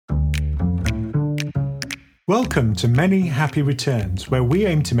Welcome to Many Happy Returns, where we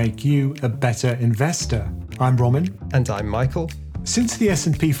aim to make you a better investor. I'm Roman. And I'm Michael. Since the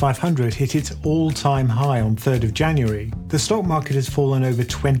S&P 500 hit its all-time high on 3rd of January, the stock market has fallen over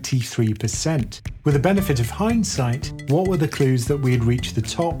 23%. With the benefit of hindsight, what were the clues that we had reached the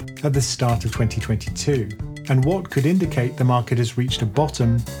top at the start of 2022? And what could indicate the market has reached a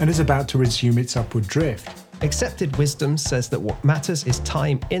bottom and is about to resume its upward drift? Accepted wisdom says that what matters is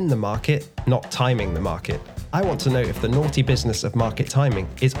time in the market, not timing the market. I want to know if the naughty business of market timing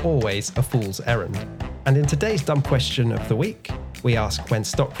is always a fool's errand. And in today's dumb question of the week, we ask, when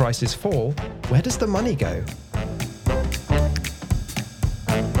stock prices fall, where does the money go?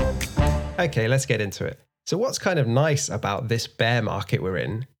 Okay, let's get into it. So what's kind of nice about this bear market we're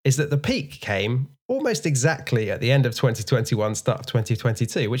in is that the peak came almost exactly at the end of 2021, start of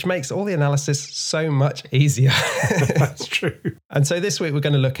 2022, which makes all the analysis so much easier. That's true. And so this week we're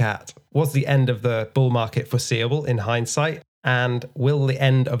going to look at, was the end of the bull market foreseeable in hindsight? And will the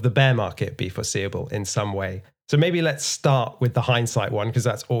end of the bear market be foreseeable in some way? So maybe let's start with the hindsight one, because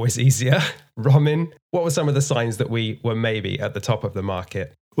that's always easier. Roman, what were some of the signs that we were maybe at the top of the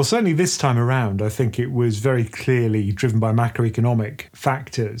market? Well, certainly this time around, I think it was very clearly driven by macroeconomic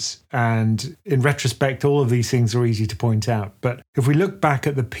factors. And in retrospect, all of these things are easy to point out. But if we look back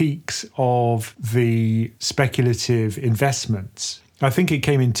at the peaks of the speculative investments, I think it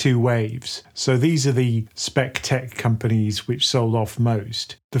came in two waves. So these are the spec tech companies which sold off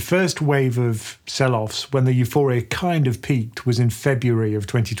most. The first wave of sell-offs, when the euphoria kind of peaked, was in February of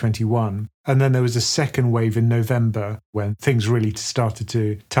 2021. And then there was a second wave in November when things really started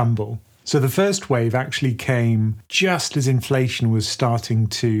to tumble. So the first wave actually came just as inflation was starting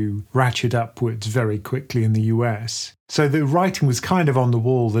to ratchet upwards very quickly in the US. So the writing was kind of on the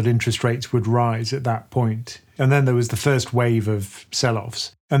wall that interest rates would rise at that point. And then there was the first wave of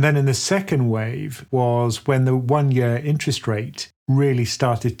sell-offs. And then in the second wave was when the 1-year interest rate really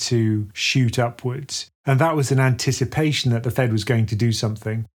started to shoot upwards. And that was an anticipation that the Fed was going to do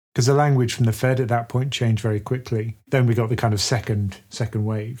something, because the language from the Fed at that point changed very quickly. Then we got the kind of second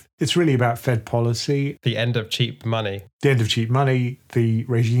wave. It's really about Fed policy. The end of cheap money. The end of cheap money, the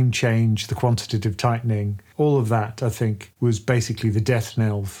regime change, the quantitative tightening, all of that, I think, was basically the death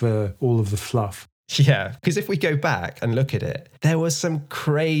knell for all of the fluff. Yeah, because if we go back and look at it, there was some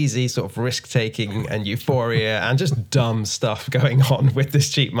crazy sort of risk-taking and euphoria and just dumb stuff going on with this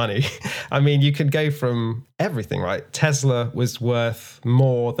cheap money. I mean, you can go from everything, right? Tesla was worth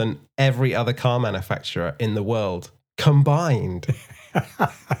more than every other car manufacturer in the world combined.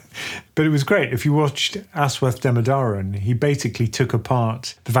 But it was great. If you watched Aswath Damodaran, he basically took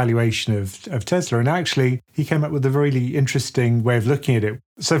apart the valuation of Tesla. And actually, he came up with a really interesting way of looking at it.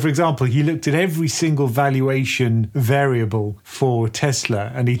 So, for example, he looked at every single valuation variable for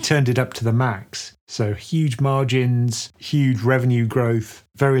Tesla and he turned it up to the max. So huge margins, huge revenue growth,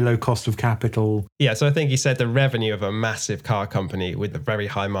 very low cost of capital. Yeah, so I think he said the revenue of a massive car company with the very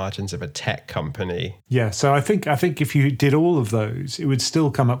high margins of a tech company. Yeah, so I think if you did all of those, it would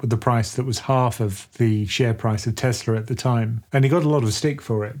still come up with the price that was half of the share price of Tesla at the time. And he got a lot of stick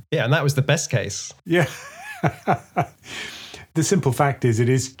for it. Yeah, and that was the best case. Yeah. The simple fact is it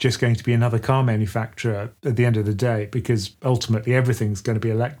is just going to be another car manufacturer at the end of the day, because ultimately everything's going to be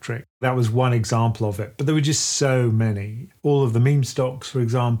electric. That was one example of it. But there were just so many. All of the meme stocks, for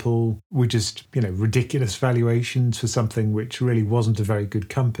example, were just, ridiculous valuations for something which really wasn't a very good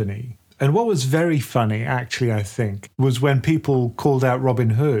company. And what was very funny, actually, I think, was when people called out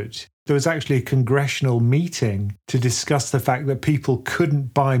Robinhood. There was actually a congressional meeting to discuss the fact that people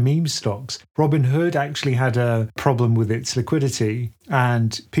couldn't buy meme stocks. Robinhood actually had a problem with its liquidity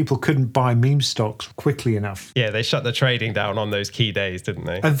and people couldn't buy meme stocks quickly enough. Yeah, they shut the trading down on those key days, didn't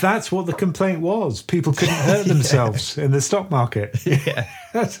they? And that's what the complaint was. People couldn't hurt themselves in the stock market. Yeah.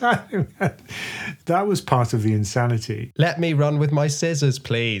 That was part of the insanity. Let me run with my scissors,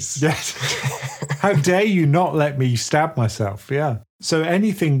 please. Yes. How dare you not let me stab myself? Yeah. So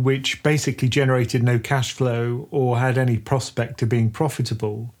anything which basically generated no cash flow or had any prospect of being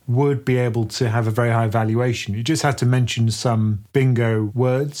profitable would be able to have a very high valuation. You just had to mention some bingo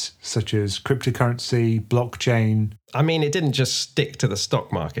words such as cryptocurrency, blockchain. I mean, it didn't just stick to the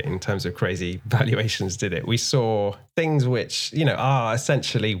stock market in terms of crazy valuations, did it? We saw things which, are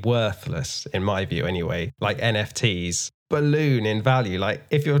essentially worthless, in my view anyway, like NFTs. Balloon in value. Like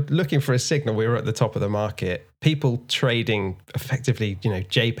if you're looking for a signal, we were at the top of the market. People trading effectively,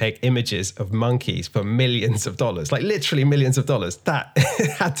 JPEG images of monkeys for millions of dollars, like literally millions of dollars. That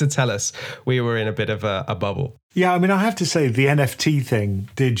had to tell us we were in a bit of a bubble. Yeah, I mean, I have to say the NFT thing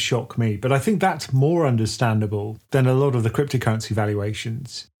did shock me, but I think that's more understandable than a lot of the cryptocurrency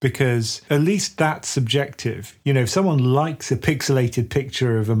valuations because at least that's subjective. You know, if someone likes a pixelated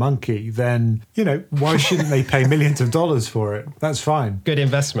picture of a monkey, then, you know, why shouldn't they pay millions of dollars for it? That's fine. Good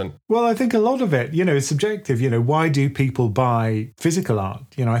investment. Well, I think a lot of it, you know, is subjective. You know, why do people buy physical art?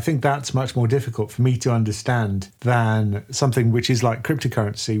 You know, I think that's much more difficult for me to understand than something which is like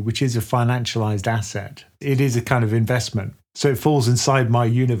cryptocurrency, which is a financialized asset. It is a kind of investment. So it falls inside my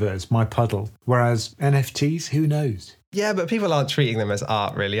universe, my puddle. Whereas NFTs, who knows? Yeah, but people aren't treating them as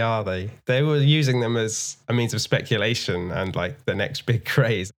art, really, are they? They were using them as a means of speculation and like the next big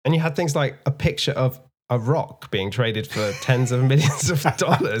craze. And you had things like a picture of a rock being traded for tens of millions of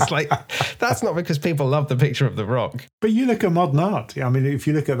dollars. Like, that's not because people love the picture of the rock. But you look at modern art. I mean, if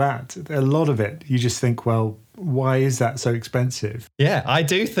you look at that, a lot of it, you just think, well, why is that so expensive? Yeah, I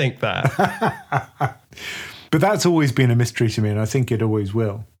do think that. But that's always been a mystery to me, and I think it always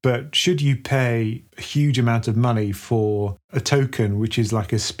will. But should you pay a huge amount of money for a token, which is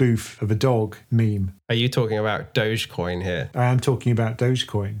like a spoof of a dog meme? Are you talking about Dogecoin here? I am talking about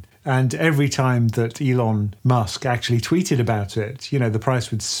Dogecoin. And every time that Elon Musk actually tweeted about it, you know, the price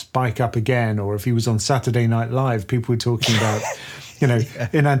would spike up again. Or if he was on Saturday Night Live, people were talking about, you know,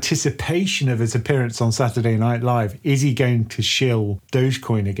 in anticipation of his appearance on Saturday Night Live, is he going to shill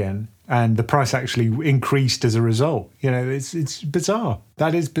Dogecoin again? And the price actually increased as a result. You know, it's bizarre.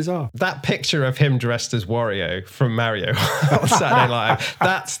 That is bizarre. That picture of him dressed as Wario from Mario on Saturday Live,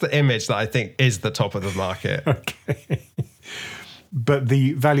 that's the image that I think is the top of the market. Okay. But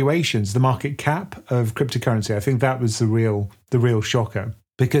the valuations, the market cap of cryptocurrency, I think that was the real shocker.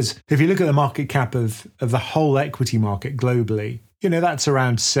 Because if you look at the market cap of the whole equity market globally, you know, that's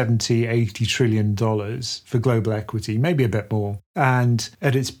around $70-80 trillion for global equity, maybe a bit more. And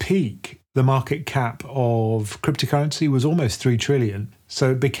at its peak, the market cap of cryptocurrency was almost 3 trillion.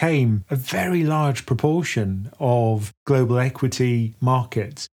 So it became a very large proportion of global equity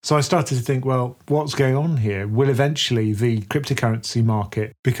markets. So I started to think, well, what's going on here? Will eventually the cryptocurrency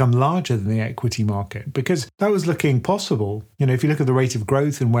market become larger than the equity market? Because that was looking possible. You know, if you look at the rate of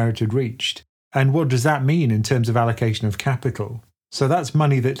growth and where it had reached. And what does that mean in terms of allocation of capital? So that's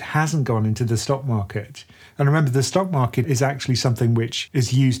money that hasn't gone into the stock market. And remember, the stock market is actually something which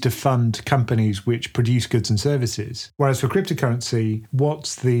is used to fund companies which produce goods and services. Whereas for cryptocurrency,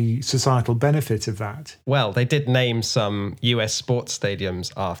 what's the societal benefit of that? Well, they did name some US sports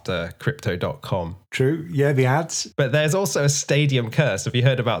stadiums after Crypto.com. True. Yeah, the ads. But there's also a stadium curse. Have you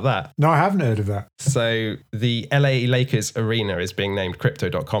heard about that? No, I haven't heard of that. So the LA Lakers arena is being named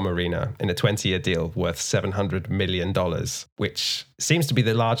Crypto.com Arena in a 20-year deal worth $700 million, which seems to be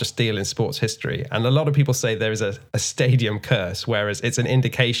the largest deal in sports history. And a lot of people say there is a stadium curse, whereas it's an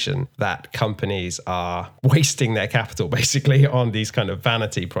indication that companies are wasting their capital basically on these kind of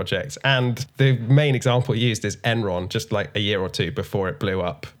vanity projects. And the main example used is Enron, just like a year or two before it blew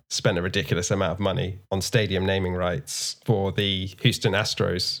up, spent a ridiculous amount of money on stadium naming rights for the Houston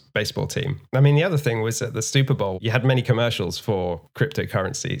Astros baseball team. I mean, the other thing was at the Super Bowl, you had many commercials for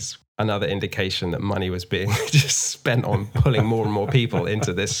cryptocurrencies. Another indication that money was being just spent on pulling more and more people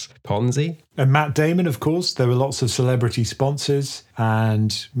into this Ponzi. And Matt Damon, of course, there were lots of celebrity sponsors,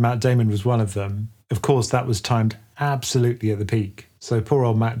 and Matt Damon was one of them. Of course, that was timed absolutely at the peak. So poor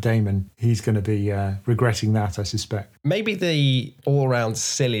old Matt Damon, he's going to be regretting that, I suspect. Maybe the all-round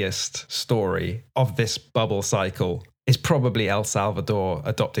silliest story of this bubble cycle is probably El Salvador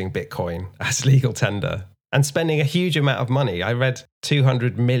adopting Bitcoin as legal tender and spending a huge amount of money. I read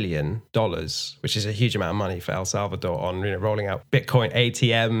 $200 million, which is a huge amount of money for El Salvador, on rolling out Bitcoin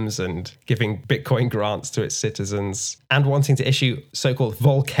ATMs and giving Bitcoin grants to its citizens and wanting to issue so-called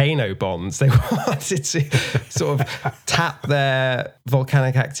volcano bonds. They wanted to sort of tap their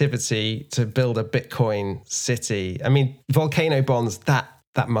volcanic activity to build a Bitcoin city. I mean, volcano bonds, that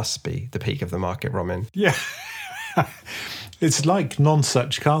must be the peak of the market, Romin. Yeah. It's like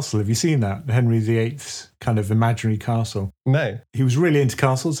Nonsuch Castle. Have you seen that? Henry VIII's kind of imaginary castle. No. He was really into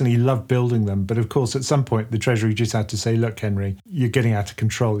castles and he loved building them. But of course, at some point, the Treasury just had to say, look, Henry, you're getting out of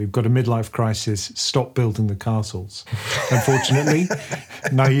control. You've got a midlife crisis. Stop building the castles. Unfortunately,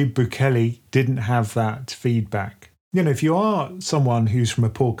 Nayib Bukele didn't have that feedback. You know, if you are someone who's from a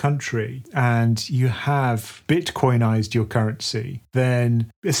poor country and you have Bitcoinized your currency,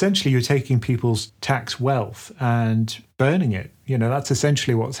 then essentially you're taking people's tax wealth and burning it. You know, that's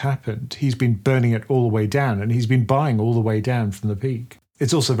essentially what's happened. He's been burning it all the way down, and he's been buying all the way down from the peak.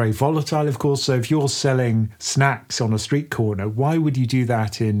 It's also very volatile, of course. So if you're selling snacks on a street corner, why would you do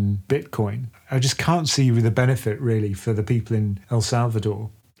that in Bitcoin? I just can't see the benefit really for the people in El Salvador.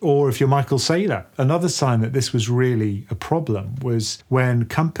 Or if you're Michael Saylor, another sign that this was really a problem was when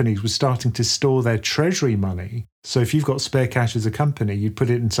companies were starting to store their treasury money. So if you've got spare cash as a company, you'd put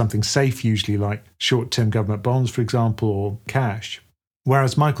it in something safe, usually like short-term government bonds, for example, or cash.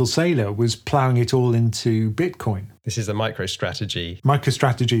 Whereas Michael Saylor was ploughing it all into Bitcoin. This is a MicroStrategy.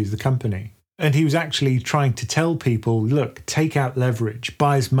 MicroStrategy is the company. And he was actually trying to tell people, look, take out leverage,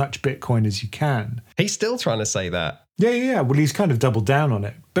 buy as much Bitcoin as you can. He's still trying to say that. Yeah. Well, he's kind of doubled down on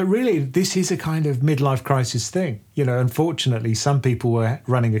it. But really, this is a kind of midlife crisis thing. Unfortunately, some people were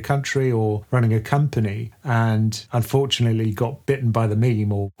running a country or running a company and unfortunately got bitten by the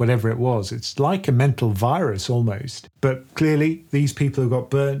meme or whatever it was. It's like a mental virus almost. But clearly, these people have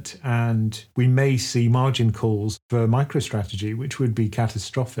got burnt and we may see margin calls for MicroStrategy, which would be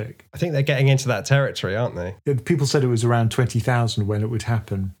catastrophic. I think they're getting into that territory, aren't they? People said it was around 20,000 when it would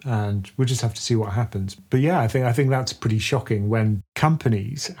happen, and we'll just have to see what happens. But yeah, I think that's pretty shocking when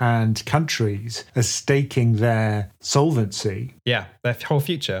companies and countries are staking their solvency. Yeah, their whole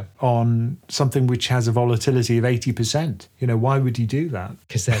future. On something which has a volatility of 80%. Why would you do that?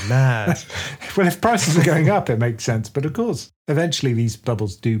 Because they're mad. Well, if prices are going up, it makes sense. But of course, eventually these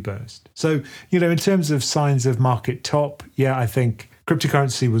bubbles do burst. So, in terms of signs of market top, yeah, I think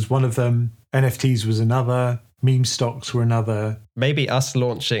cryptocurrency was one of them. NFTs was another. Meme stocks were another. Maybe us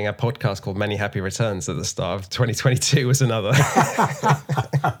launching a podcast called Many Happy Returns at the start of 2022 was another.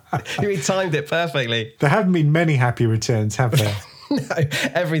 We timed it perfectly. There haven't been many happy returns, have there? No,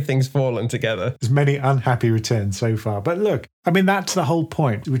 everything's fallen together. There's many unhappy returns so far. But look, that's the whole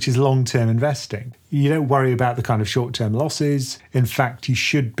point, which is long-term investing. You don't worry about the kind of short-term losses. In fact, you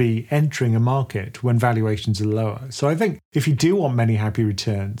should be entering a market when valuations are lower. So I think if you do want many happy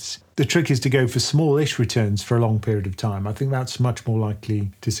returns, the trick is to go for smallish returns for a long period of time. I think that's much more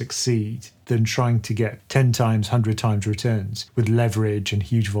likely to succeed than trying to get 10 times, 100 times returns with leverage and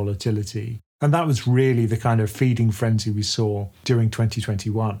huge volatility. And that was really the kind of feeding frenzy we saw during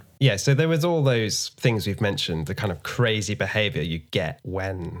 2021. Yeah, so there was all those things we've mentioned, the kind of crazy behavior you get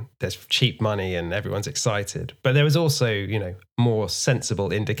when there's cheap money and everyone's excited. But there was also, more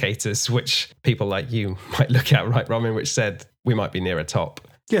sensible indicators, which people like you might look at, right, Roman, which said we might be near a top.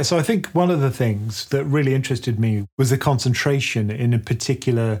 Yeah, so I think one of the things that really interested me was the concentration in a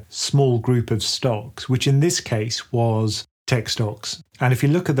particular small group of stocks, which in this case was tech stocks. And if you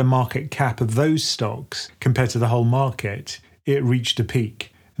look at the market cap of those stocks compared to the whole market, it reached a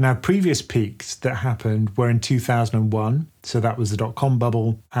peak. Now, previous peaks that happened were in 2001. So that was the dot-com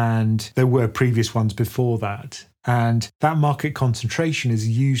bubble. And there were previous ones before that. And that market concentration is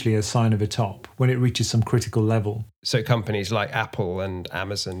usually a sign of a top when it reaches some critical level. So companies like Apple and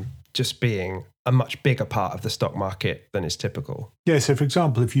Amazon just being a much bigger part of the stock market than is typical. Yeah, so for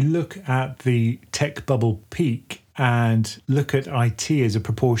example, if you look at the tech bubble peak and look at IT as a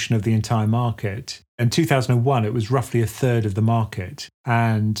proportion of the entire market, in 2001, it was roughly a third of the market.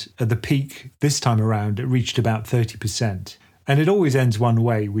 And at the peak this time around, it reached about 30%. And it always ends one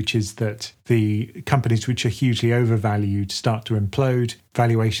way, which is that the companies which are hugely overvalued start to implode,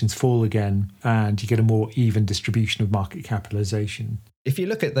 valuations fall again, and you get a more even distribution of market capitalization. If you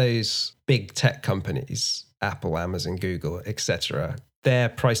look at those big tech companies, Apple, Amazon, Google, etc., their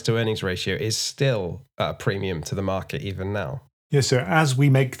price to earnings ratio is still at a premium to the market even now. Yeah, so as we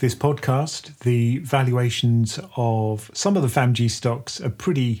make this podcast, the valuations of some of the FAMG stocks are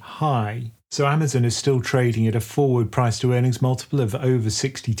pretty high. So Amazon is still trading at a forward price to earnings multiple of over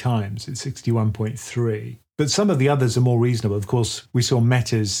 60 times. It's 61.3. But some of the others are more reasonable. Of course, we saw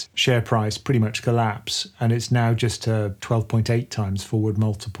Meta's share price pretty much collapse, and it's now just a 12.8 times forward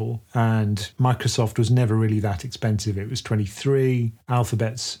multiple. And Microsoft was never really that expensive. It was 23,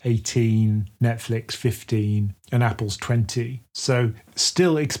 Alphabet's 18, Netflix 15, and Apple's 20. So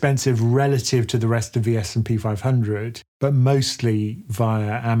still expensive relative to the rest of the S&P 500, but mostly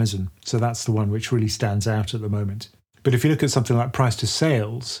via Amazon. So that's the one which really stands out at the moment. But if you look at something like price to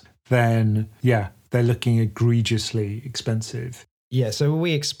sales, then yeah, they're looking egregiously expensive. Yeah, so are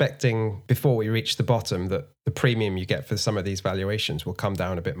we expecting, before we reach the bottom, that the premium you get for some of these valuations will come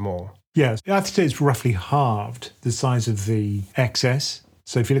down a bit more? Yeah, I'd say it's roughly halved the size of the excess.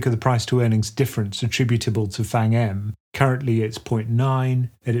 So if you look at the price to earnings difference attributable to FANG-M, currently it's 0.9.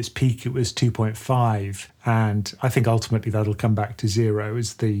 At its peak, it was 2.5. And I think ultimately that'll come back to zero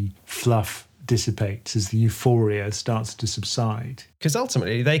as the fluff dissipates, as the euphoria starts to subside. Because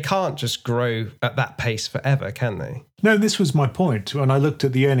ultimately, they can't just grow at that pace forever, can they? No, this was my point. When I looked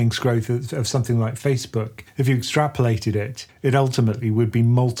at the earnings growth of something like Facebook, if you extrapolated it, it ultimately would be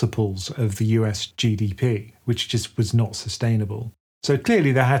multiples of the US GDP, which just was not sustainable. So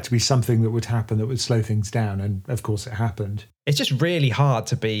clearly there had to be something that would happen that would slow things down. And of course it happened. It's just really hard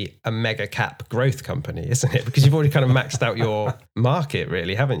to be a mega cap growth company, isn't it? Because you've already kind of maxed out your market,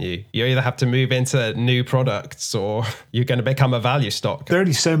 really, haven't you? You either have to move into new products or you're going to become a value stock. There are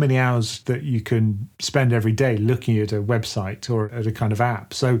only so many hours that you can spend every day looking at a website or at a kind of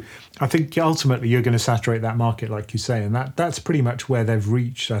app. So I think ultimately you're going to saturate that market, like you say, and that's pretty much where they've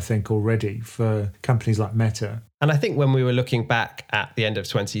reached, I think, already for companies like Meta. And I think when we were looking back at the end of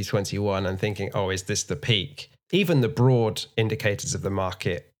 2021 and thinking, oh, is this the peak? Even the broad indicators of the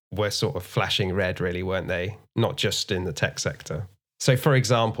market were sort of flashing red, really, weren't they? Not just in the tech sector. So, for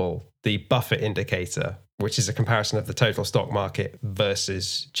example, the Buffett indicator, which is a comparison of the total stock market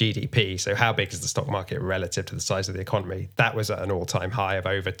versus GDP. So how big is the stock market relative to the size of the economy? That was at an all-time high of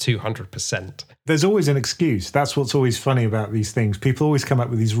over 200%. There's always an excuse. That's what's always funny about these things. People always come up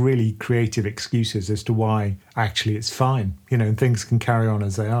with these really creative excuses as to why actually it's fine, and things can carry on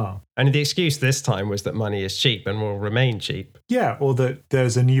as they are. And the excuse this time was that money is cheap and will remain cheap. Yeah, or that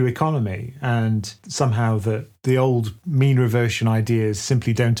there's a new economy and somehow that the old mean reversion ideas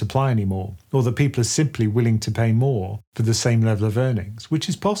simply don't apply anymore, or that people are simply willing to pay more for the same level of earnings, which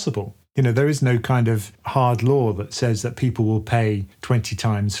is possible. There is no kind of hard law that says that people will pay 20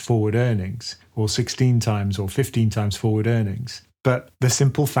 times forward earnings or 16 times or 15 times forward earnings. But the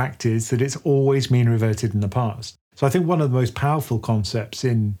simple fact is that it's always mean reverted in the past. So I think one of the most powerful concepts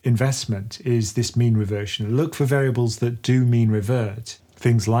in investment is this mean reversion. Look for variables that do mean revert.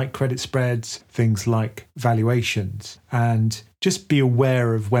 Things like credit spreads, things like valuations, and just be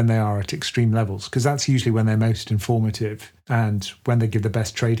aware of when they are at extreme levels, because that's usually when they're most informative and when they give the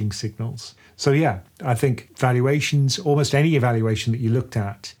best trading signals. So yeah, I think valuations, almost any evaluation that you looked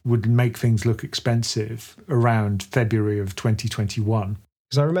at would make things look expensive around February of 2021.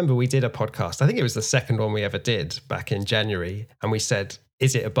 Because I remember we did a podcast, I think it was the second one we ever did back in January, and we said,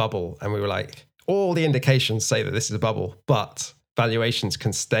 is it a bubble? And we were like, all the indications say that this is a bubble, but valuations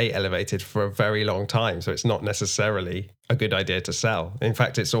can stay elevated for a very long time. So it's not necessarily a good idea to sell. In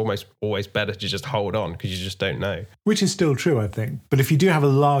fact, it's almost always better to just hold on because you just don't know. Which is still true, I think. But if you do have a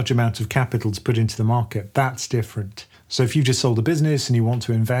large amount of capital to put into the market, that's different. So if you just sold a business and you want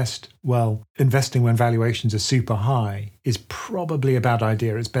to invest, well, investing when valuations are super high is probably a bad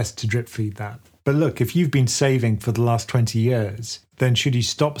idea. It's best to drip feed that. But look, if you've been saving for the last 20 years, then should you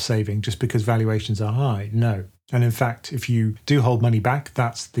stop saving just because valuations are high? No. And in fact, if you do hold money back,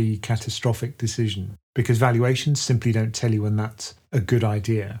 that's the catastrophic decision because valuations simply don't tell you when that's a good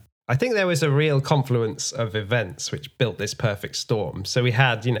idea. I think there was a real confluence of events which built this perfect storm. So we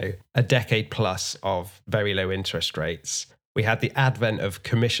had, a decade plus of very low interest rates. We had the advent of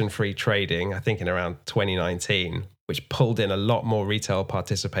commission-free trading, I think in around 2019, which pulled in a lot more retail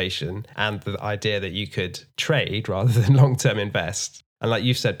participation and the idea that you could trade rather than long-term invest. And like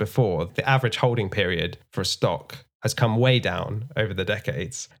you've said before, the average holding period for a stock has come way down over the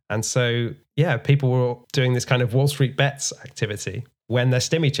decades. And so, yeah, people were doing this kind of Wall Street bets activity when their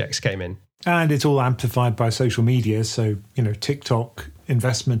stimmy checks came in. And it's all amplified by social media. So, TikTok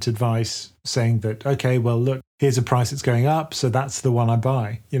investment advice saying that, okay, well, look, here's a price that's going up. So that's the one I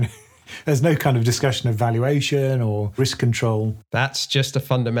buy. There's no kind of discussion of valuation or risk control. That's just a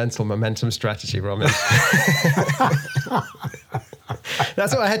fundamental momentum strategy, Roman.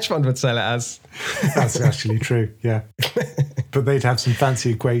 That's what a hedge fund would sell it as. That's actually true, yeah. But they'd have some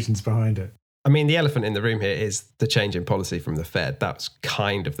fancy equations behind it. I mean, the elephant in the room here is the change in policy from the Fed. That's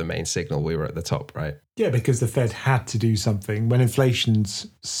kind of the main signal. We were at the top, right? Yeah, because the Fed had to do something. When inflation's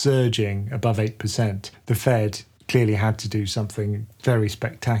surging above 8%, the Fed clearly had to do something very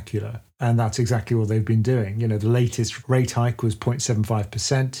spectacular. And that's exactly what they've been doing. The latest rate hike was 0.75%.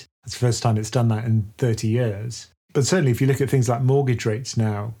 That's the first time it's done that in 30 years. But certainly if you look at things like mortgage rates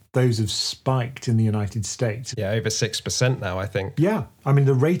now, those have spiked in the United States. Yeah, over 6% now, I think. Yeah. I mean,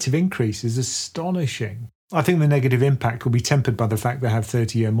 the rate of increase is astonishing. I think the negative impact will be tempered by the fact they have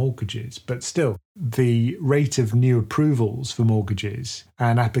 30-year mortgages. But still, the rate of new approvals for mortgages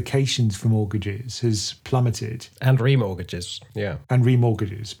and applications for mortgages has plummeted. And remortgages, yeah. And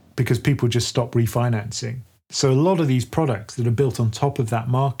remortgages, because people just stop refinancing. So a lot of these products that are built on top of that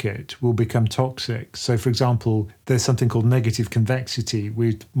market will become toxic. So, for example, there's something called negative convexity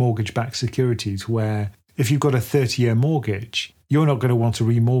with mortgage-backed securities, where if you've got a 30-year mortgage, you're not going to want to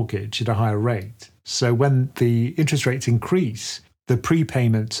remortgage at a higher rate. So when the interest rates increase, the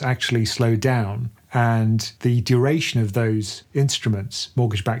prepayments actually slow down and the duration of those instruments,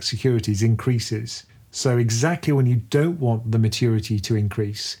 mortgage-backed securities, increases. So exactly when you don't want the maturity to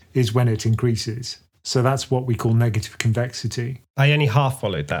increase is when it increases. So that's what we call negative convexity. I only half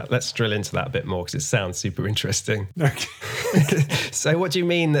followed that. Let's drill into that a bit more because it sounds super interesting. Okay. So what do you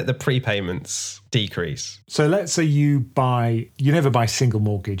mean that the prepayments decrease? So let's say you never buy single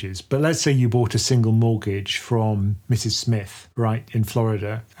mortgages, but let's say you bought a single mortgage from Mrs. Smith, right, in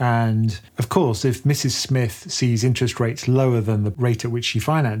Florida. And of course, if Mrs. Smith sees interest rates lower than the rate at which she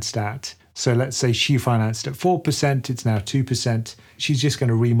financed at, so let's say she financed at 4%, it's now 2%, she's just going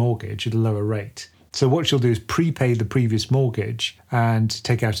to remortgage at a lower rate. So what she'll do is prepay the previous mortgage and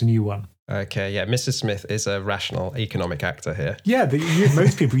take out a new one. Okay, yeah, Mrs. Smith is a rational economic actor here. Yeah,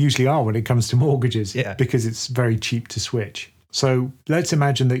 most people usually are when it comes to mortgages, Yeah. because it's very cheap to switch. So let's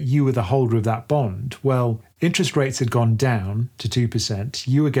imagine that you were the holder of that bond. Well, interest rates had gone down to 2%.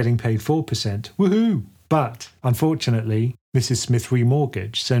 You were getting paid 4%. Woohoo! But unfortunately, Mrs. Smith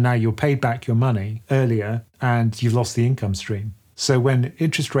remortgaged. So now you're paid back your money earlier and you've lost the income stream. So when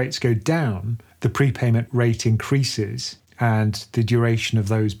interest rates go down, the prepayment rate increases and the duration of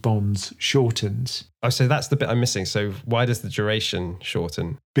those bonds shortens. Oh, so that's the bit I'm missing. So why does the duration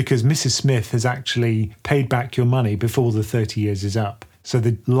shorten? Because Mrs. Smith has actually paid back your money before the 30 years is up. So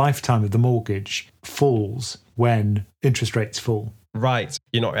the lifetime of the mortgage falls when interest rates fall. Right.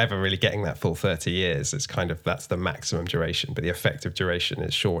 You're not ever really getting that full 30 years. It's kind of, that's the maximum duration, but the effective duration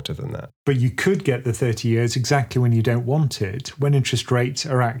is shorter than that. But you could get the 30 years exactly when you don't want it, when interest rates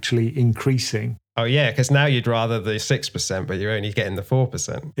are actually increasing. Oh, yeah, because now you'd rather the 6%, but you're only getting the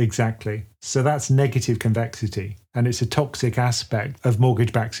 4%. Exactly. So that's negative convexity, and it's a toxic aspect of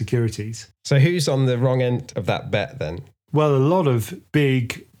mortgage-backed securities. So who's on the wrong end of that bet then? Well, a lot of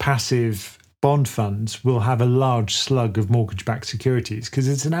big passive bond funds will have a large slug of mortgage-backed securities because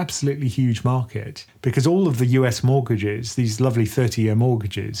it's an absolutely huge market. Because all of the US mortgages, these lovely 30-year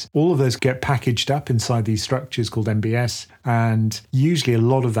mortgages, all of those get packaged up inside these structures called MBS, and usually a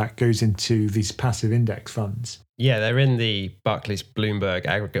lot of that goes into these passive index funds. Yeah, they're in the Barclays Bloomberg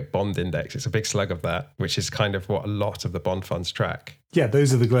Aggregate Bond Index. It's a big slug of that, which is kind of what a lot of the bond funds track. Yeah,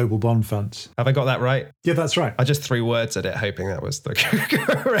 those are the global bond funds. Have I got that right? Yeah, that's right. I just threw words at it, hoping that was the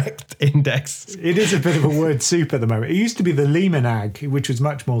correct index. It is a bit of a word soup at the moment. It used to be the Lehman Ag, which was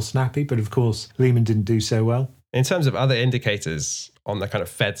much more snappy, but of course, Lehman didn't do so well. In terms of other indicators on the kind of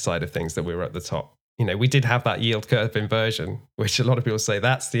Fed side of things that we were at the top, you know, we did have that yield curve inversion, which a lot of people say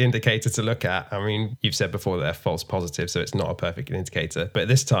that's the indicator to look at. I mean, you've said before that they're false positives, so it's not a perfect indicator. But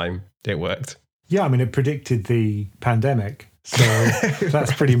this time, it worked. Yeah, I mean, it predicted the pandemic. So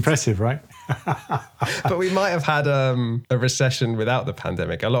that's pretty impressive, right? But we might have had a recession without the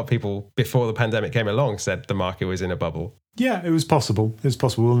pandemic. A lot of people before the pandemic came along said the market was in a bubble. Yeah, it was possible. It was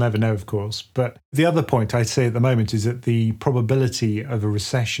possible. We'll never know, of course. But the other point I'd say at the moment is that the probability of a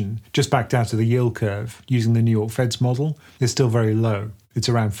recession, just back down to the yield curve, using the New York Fed's model, is still very low. It's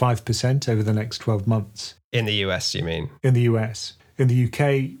around 5% over the next 12 months. In the US, you mean? In the US. In the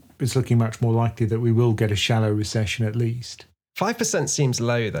UK, it's looking much more likely that we will get a shallow recession at least. 5% seems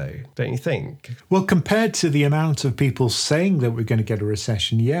low, though, don't you think? Well, compared to the amount of people saying that we're going to get a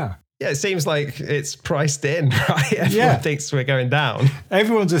recession, yeah. Yeah, it seems like it's priced in, right? Everyone thinks we're going down.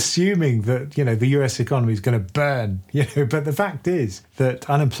 Everyone's assuming that, the US economy is going to burn, but the fact is that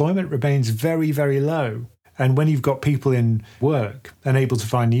unemployment remains very, very low. And when you've got people in work and able to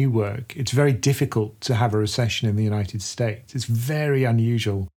find new work, it's very difficult to have a recession in the United States. It's very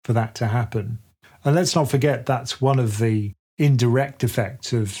unusual for that to happen. And let's not forget that's one of the indirect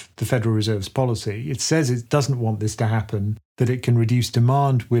effects of the Federal Reserve's policy. It says it doesn't want this to happen, that it can reduce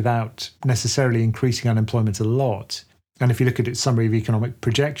demand without necessarily increasing unemployment a lot. And if you look at its summary of economic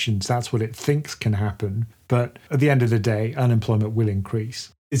projections, that's what it thinks can happen. But at the end of the day, unemployment will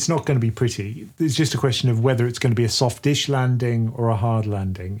increase. It's not going to be pretty. It's just a question of whether it's going to be a soft-ish landing or a hard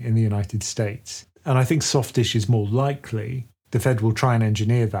landing in the United States. And I think soft-ish is more likely. The Fed will try and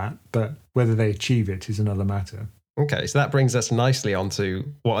engineer that, but whether they achieve it is another matter. Okay, so that brings us nicely onto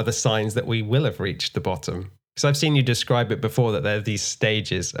what are the signs that we will have reached the bottom. Because I've seen you describe it before that there are these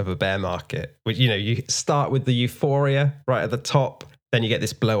stages of a bear market, which, you start with the euphoria right at the top, then you get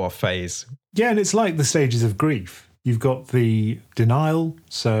this blow-off phase. Yeah, and it's like the stages of grief. You've got the denial,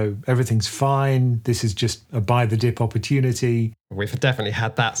 so everything's fine. This is just a buy the dip opportunity. We've definitely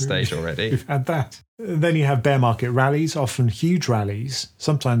had that stage already. We've had that. Then you have bear market rallies, often huge rallies,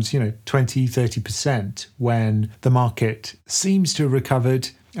 sometimes, 20, 30% when the market seems to have recovered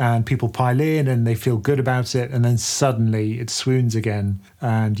and people pile in and they feel good about it. And then suddenly it swoons again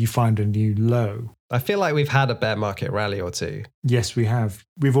and you find a new low. I feel like we've had a bear market rally or two. Yes, we have.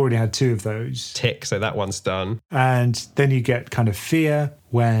 We've already had 2 of those. Tick, so that one's done. And then you get kind of fear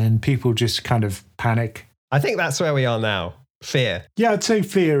when people just kind of panic. I think that's where we are now. Fear. Yeah, I'd say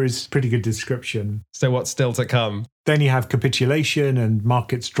fear is a pretty good description. So what's still to come? Then you have capitulation and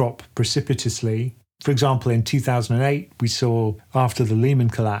markets drop precipitously. For example, in 2008, we saw after the Lehman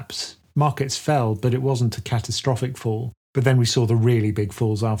collapse, markets fell, but it wasn't a catastrophic fall. But then we saw the really big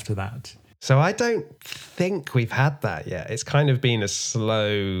falls after that. So I don't think we've had that yet. It's kind of been a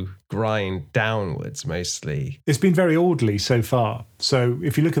slow grind downwards mostly. It's been very orderly so far. So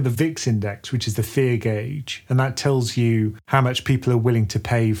if you look at the VIX index, which is the fear gauge, and that tells you how much people are willing to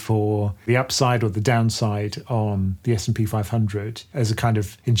pay for the upside or the downside on the S&P 500 as a kind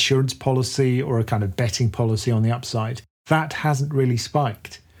of insurance policy or a kind of betting policy on the upside, that hasn't really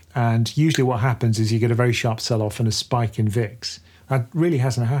spiked. And usually what happens is you get a very sharp sell-off and a spike in VIX. That really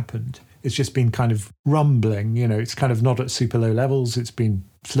hasn't happened. It's just been kind of rumbling, it's kind of not at super low levels. It's been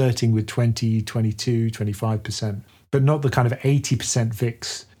flirting with 20, 22, 25%, but not the kind of 80%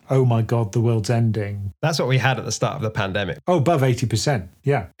 VIX. Oh my God, the world's ending. That's what we had at the start of the pandemic. Oh, above 80%.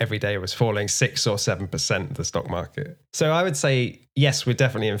 Yeah. Every day was falling 6 or 7% the stock market. So I would say, yes, we're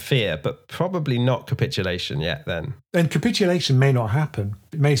definitely in fear, but probably not capitulation yet then. And capitulation may not happen.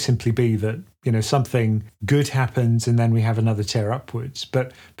 It may simply be that, something good happens and then we have another tear upwards.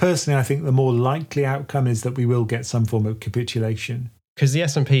 But personally, I think the more likely outcome is that we will get some form of capitulation. Because the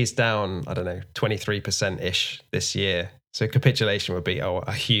S&P is down, 23%-ish this year. So capitulation would be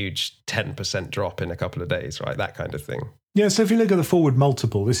a huge 10% drop in a couple of days, right? That kind of thing. Yeah, so if you look at the forward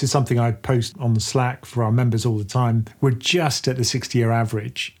multiple, this is something I post on the Slack for our members all the time. We're just at the 60-year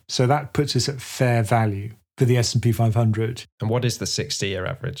average. So that puts us at fair value for the S&P 500. And what is the 60-year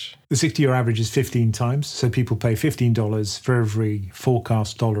average? The 60-year average is 15 times. So people pay $15 for every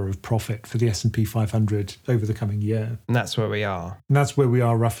forecast dollar of profit for the S&P 500 over the coming year. And that's where we are. And that's where we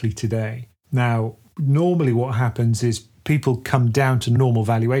are roughly today. Now, normally what happens is people come down to normal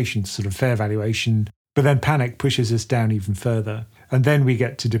valuation, sort of fair valuation, but then panic pushes us down even further. And then we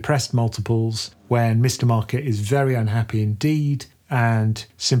get to depressed multiples when Mr. Market is very unhappy indeed and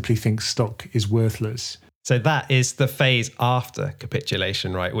simply thinks stock is worthless. So that is the phase after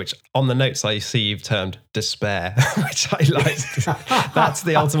capitulation, right? Which on the notes I see you've termed despair, which I like. That's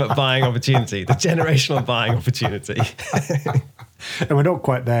the ultimate buying opportunity, the generational buying opportunity. And we're not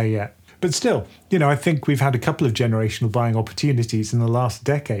quite there yet. But still, I think we've had a couple of generational buying opportunities in the last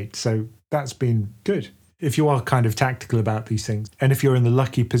decade. So that's been good. If you are kind of tactical about these things, and if you're in the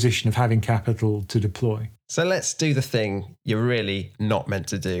lucky position of having capital to deploy. So let's do the thing you're really not meant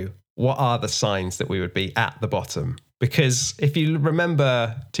to do. What are the signs that we would be at the bottom? Because if you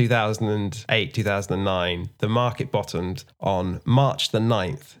remember 2008, 2009, the market bottomed on March the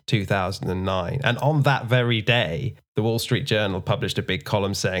 9th, 2009. And on that very day, the Wall Street Journal published a big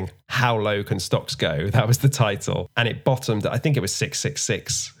column saying, "How low can stocks go?" That was the title. And it bottomed, I think it was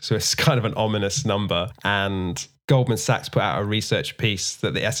 666. So it's kind of an ominous number. And Goldman Sachs put out a research piece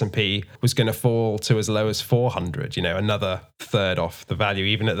that the S&P was going to fall to as low as 400, another third off the value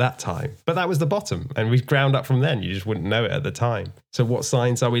even at that time. But that was the bottom. And we ground up from then. You just wouldn't know it at the time. So what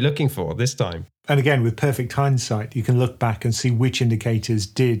signs are we looking for this time? And again, with perfect hindsight, you can look back and see which indicators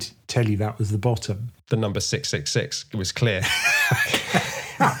did tell you that was the bottom. The number 666 was clear.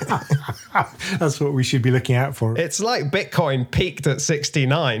 That's what we should be looking out for. It's like Bitcoin peaked at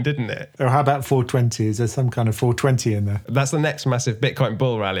 69, didn't it? Or how about 420? Is there some kind of 420 in there? That's the next massive Bitcoin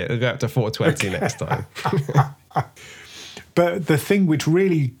bull rally. It'll go up to 420 next time. But the thing which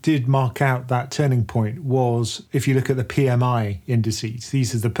really did mark out that turning point was if you look at the PMI indices,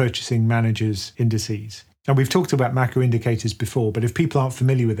 these are the purchasing managers indices. And we've talked about macro indicators before, but if people aren't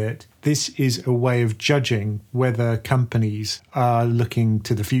familiar with it, this is a way of judging whether companies are looking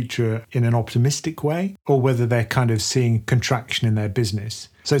to the future in an optimistic way or whether they're kind of seeing contraction in their business.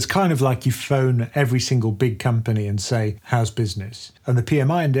 So it's kind of like you phone every single big company and say, how's business? And the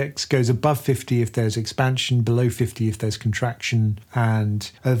PMI index goes above 50 if there's expansion, below 50 if there's contraction.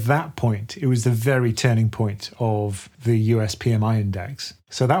 And at that point, it was the very turning point of the US PMI index.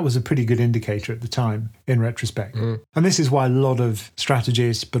 So that was a pretty good indicator at the time in retrospect. And this is why a lot of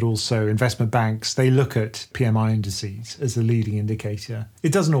strategists, but also investment banks, they look at PMI indices as a leading indicator.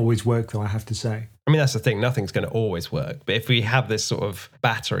 It doesn't always work, though, I have to say. I mean, that's the thing. Nothing's going to always work. But if we have this sort of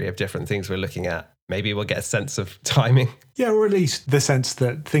battery of different things we're looking at, maybe we'll get a sense of timing. Yeah, or at least the sense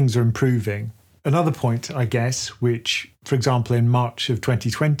that things are improving. Another point, I guess, which, for example, in March of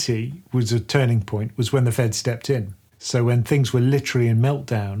 2020 was a turning point, was when the Fed stepped in. So when things were literally in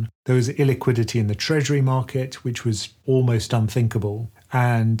meltdown, there was illiquidity in the treasury market, which was almost unthinkable.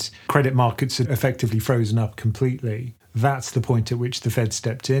 And credit markets had effectively frozen up completely. That's the point at which the Fed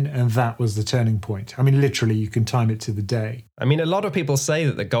stepped in, and that was the turning point. I mean, literally, you can time it to the day. I mean, a lot of people say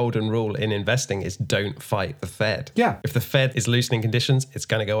that the golden rule in investing is don't fight the Fed. Yeah. If the Fed is loosening conditions, it's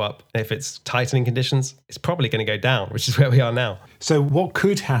going to go up. If it's tightening conditions, it's probably going to go down, which is where we are now. So what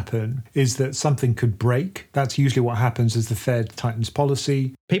could happen is that something could break. That's usually what happens as the Fed tightens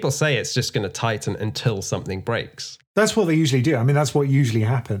policy. People say it's just going to tighten until something breaks. That's what they usually do. I mean, that's what usually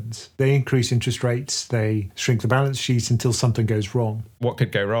happens. They increase interest rates, they shrink the balance sheet until something goes wrong. What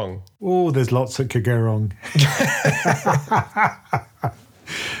could go wrong? Oh, there's lots that could go wrong.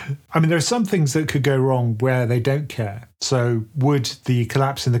 I mean, there are some things that could go wrong where they don't care. So would the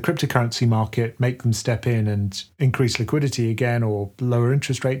collapse in the cryptocurrency market make them step in and increase liquidity again, or lower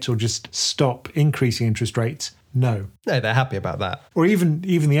interest rates, or just stop increasing interest rates? No. No, they're happy about that. Or even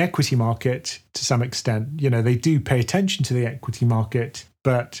the equity market to some extent. They do pay attention to the equity market,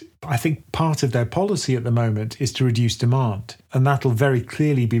 but I think part of their policy at the moment is to reduce demand. And that'll very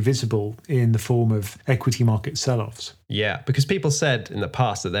clearly be visible in the form of equity market sell-offs. Yeah, because people said in the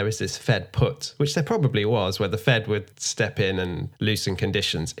past that there was this Fed put, which there probably was, where the Fed would step in and loosen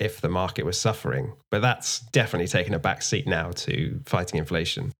conditions if the market was suffering. But that's definitely taken a back seat now to fighting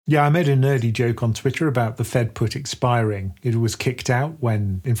inflation. Yeah, I made a nerdy joke on Twitter about the Fed put expiring. It was kicked out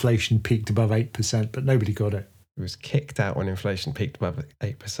when inflation peaked above 8%, but nobody got it. It was kicked out when inflation peaked above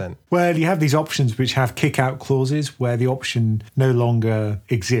 8%. Well, you have these options which have kick-out clauses where the option no longer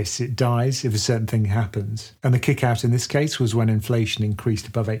exists. It dies if a certain thing happens. And the kick-out in this case was when inflation increased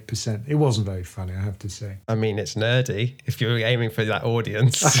above 8%. It wasn't very funny, I have to say. I mean, it's nerdy if you're aiming for that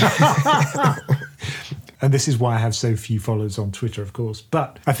audience. And this is why I have so few followers on Twitter, of course.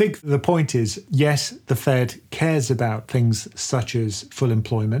 But I think the point is, yes, the Fed cares about things such as full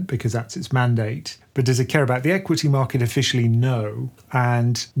employment because that's its mandate. But does it care about the equity market officially? No.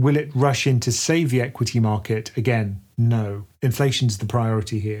 And will it rush in to save the equity market? Again, no. Inflation's the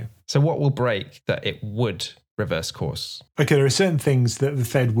priority here. So what will break that it would reverse course? Okay, there are certain things that the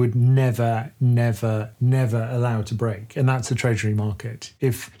Fed would never allow to break, and that's the Treasury market.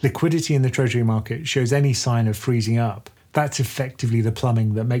 If liquidity in the Treasury market shows any sign of freezing up, that's effectively the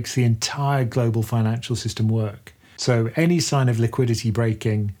plumbing that makes the entire global financial system work. So any sign of liquidity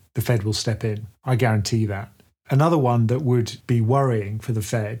breaking, the Fed will step in. I guarantee that. Another one that would be worrying for the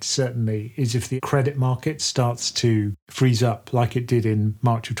Fed, certainly, is if the credit market starts to freeze up like it did in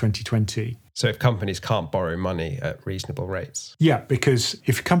March of 2020. So if companies can't borrow money at reasonable rates? Yeah, because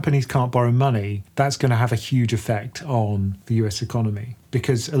if companies can't borrow money, that's going to have a huge effect on the US economy,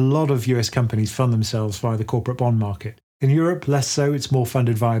 because a lot of US companies fund themselves via the corporate bond market. In Europe, less so. It's more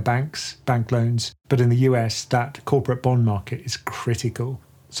funded via banks, bank loans. But in the US, that corporate bond market is critical.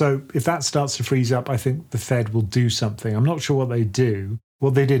 So if that starts to freeze up, I think the Fed will do something. I'm not sure what they do.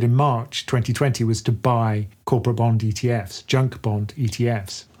 What they did in March 2020 was to buy corporate bond ETFs, junk bond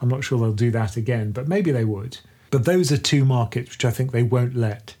ETFs. I'm not sure they'll do that again, but maybe they would. But those are two markets which I think they won't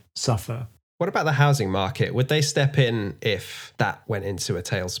let suffer. What about the housing market? Would they step in if that went into a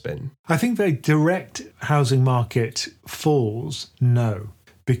tailspin? I think the direct housing market falls, no.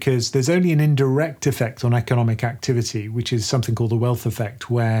 Because there's only an indirect effect on economic activity, which is something called the wealth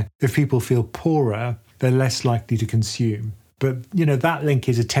effect, where if people feel poorer, they're less likely to consume. But, that link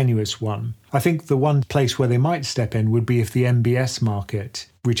is a tenuous one. I think the one place where they might step in would be if the MBS market,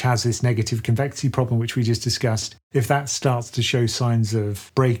 which has this negative convexity problem, which we just discussed, if that starts to show signs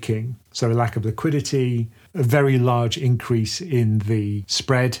of breaking, so a lack of liquidity, a very large increase in the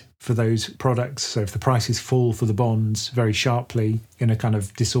spread for those products. So if the prices fall for the bonds very sharply in a kind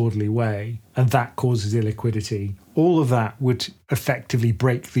of disorderly way, and that causes illiquidity, all of that would effectively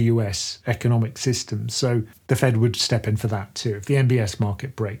break the US economic system. So the Fed would step in for that too, if the MBS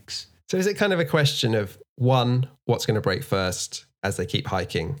market breaks. So is it kind of a question of, one, what's going to break first as they keep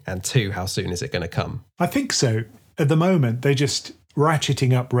hiking, and two, how soon is it going to come? I think so. At the moment, they're just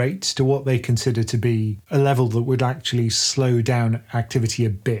ratcheting up rates to what they consider to be a level that would actually slow down activity a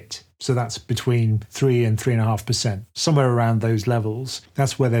bit. So that's between 3 and 3.5%, somewhere around those levels.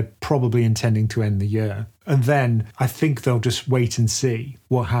 That's where they're probably intending to end the year. And then I think they'll just wait and see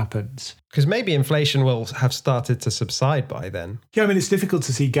what happens. Because maybe inflation will have started to subside by then. Yeah, I mean, it's difficult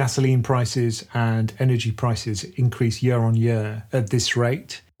to see gasoline prices and energy prices increase year on year at this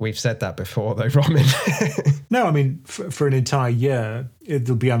rate. We've said that before, though, Roman. No, I mean, for an entire year,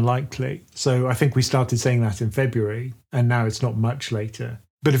 it'll be unlikely. So I think we started saying that in February, and now it's not much later.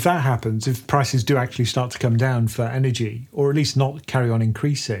 But if that happens, if prices do actually start to come down for energy, or at least not carry on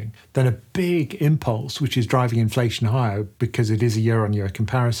increasing, then a big impulse, which is driving inflation higher because it is a year-on-year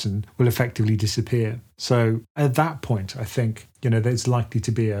comparison, will effectively disappear. So at that point, I think, there's likely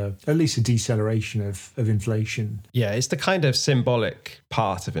to be at least a deceleration of inflation. Yeah, it's the kind of symbolic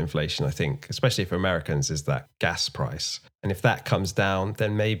part of inflation, I think, especially for Americans, is that gas price. And if that comes down,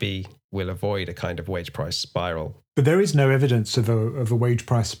 then maybe we'll avoid a kind of wage price spiral. But there is no evidence of a wage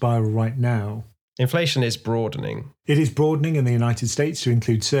price spiral right now. Inflation is broadening. It is broadening in the United States to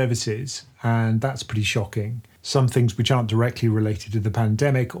include services, and that's pretty shocking. Some things which aren't directly related to the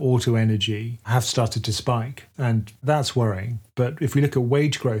pandemic or to energy have started to spike, and that's worrying. But if we look at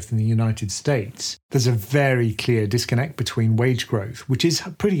wage growth in the United States, there's a very clear disconnect between wage growth, which is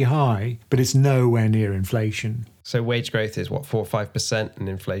pretty high, but it's nowhere near inflation. So wage growth is 4 or 5% and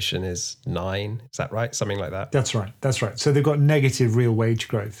inflation is 9. Is that right? Something like that. That's right. So they've got negative real wage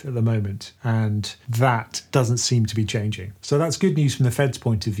growth at the moment, and that doesn't seem to be changing. So that's good news from the Fed's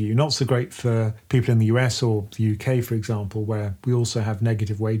point of view. Not so great for people in the US or the UK, for example, where we also have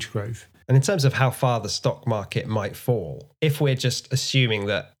negative wage growth. And in terms of how far the stock market might fall, if we're just assuming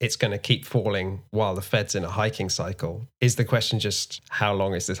that it's going to keep falling while the Fed's in a hiking cycle, is the question just how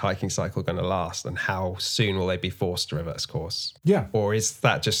long is this hiking cycle going to last and how soon will they be forced to reverse course? Yeah. Or is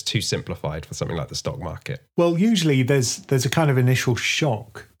that just too simplified for something like the stock market? Well, usually there's a kind of initial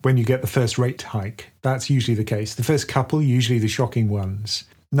shock when you get the first rate hike. That's usually the case. The first couple, usually the shocking ones.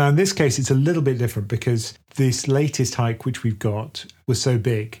 Now, in this case, it's a little bit different because this latest hike, which we've got, was so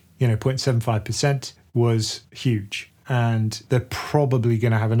big. 0.75% was huge. And they're probably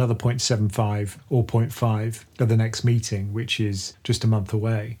going to have another 0.75 or 0.5 at the next meeting, which is just a month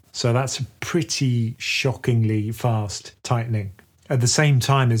away. So that's a pretty shockingly fast tightening. At the same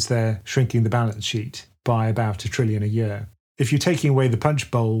time as they're shrinking the balance sheet by about $1 trillion a year. If you're taking away the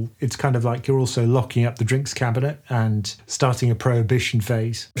punch bowl, it's kind of like you're also locking up the drinks cabinet and starting a prohibition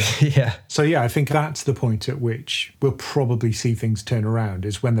phase. Yeah. So I think that's the point at which we'll probably see things turn around,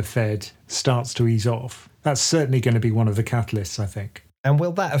 is when the Fed starts to ease off. That's certainly going to be one of the catalysts, I think. And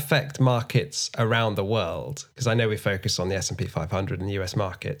will that affect markets around the world? Because I know we focus on the S&P 500 and the US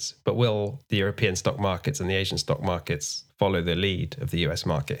markets, but will the European stock markets and the Asian stock markets follow the lead of the US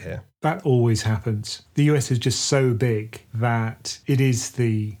market here? That always happens. The US is just so big that it is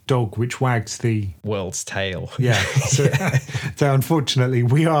the dog which wags the world's tail. Yeah. So unfortunately,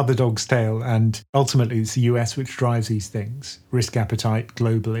 we are the dog's tail, and ultimately it's the US which drives these things, risk appetite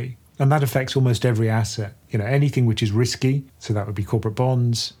globally. And that affects almost every asset. Anything which is risky, so that would be corporate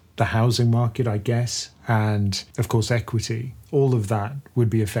bonds, the housing market, I guess, and of course equity. All of that would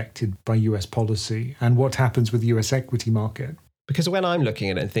be affected by US policy and what happens with the US equity market. Because when I'm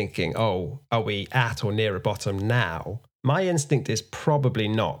looking at it and thinking, are we at or near a bottom now? My instinct is probably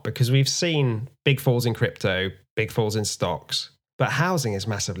not, because we've seen big falls in crypto, big falls in stocks. But housing is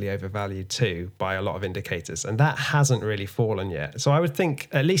massively overvalued too by a lot of indicators, and that hasn't really fallen yet. So I would think,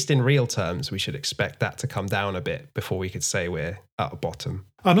 at least in real terms, we should expect that to come down a bit before we could say we're at a bottom.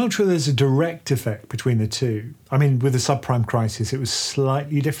 I'm not sure there's a direct effect between the two. I mean, with the subprime crisis, it was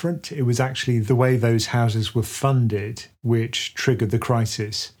slightly different. It was actually the way those houses were funded which triggered the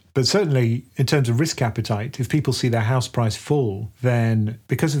crisis. But certainly, in terms of risk appetite, if people see their house price fall, then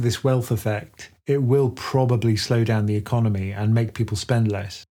because of this wealth effect, it will probably slow down the economy and make people spend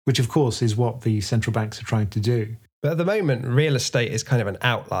less, which of course is what the central banks are trying to do. But at the moment, real estate is kind of an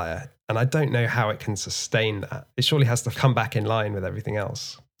outlier, and I don't know how it can sustain that. It surely has to come back in line with everything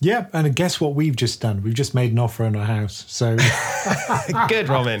else. Yeah, and guess what we've just done? We've just made an offer on our house. So Good,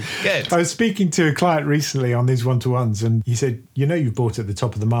 Roman. Good. I was speaking to a client recently on these one-to-ones, and he said, you've bought at the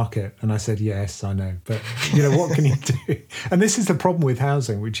top of the market. And I said, yes, I know. But, what can you do? And this is the problem with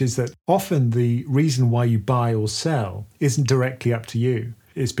housing, which is that often the reason why you buy or sell isn't directly up to you.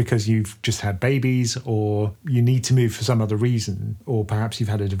 It's because you've just had babies, or you need to move for some other reason, or perhaps you've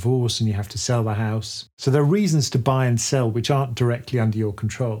had a divorce and you have to sell the house. So there are reasons to buy and sell which aren't directly under your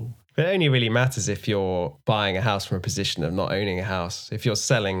control. But it only really matters if you're buying a house from a position of not owning a house. If you're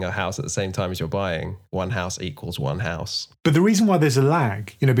selling a house at the same time as you're buying, one house equals one house. But the reason why there's a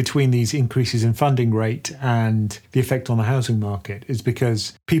lag, between these increases in funding rate and the effect on the housing market is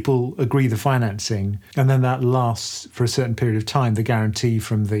because people agree the financing, and then that lasts for a certain period of time, the guarantee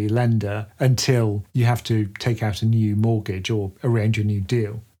from the lender, until you have to take out a new mortgage or arrange a new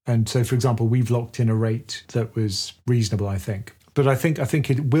deal. And so, for example, we've locked in a rate that was reasonable, I think. But I think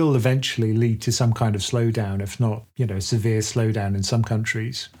it will eventually lead to some kind of slowdown, if not, severe slowdown in some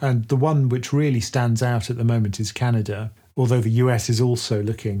countries. And the one which really stands out at the moment is Canada, although the US is also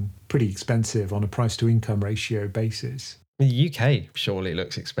looking pretty expensive on a price to income ratio basis. The UK surely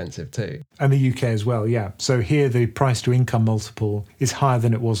looks expensive too. And the UK as well, yeah. So here the price to income multiple is higher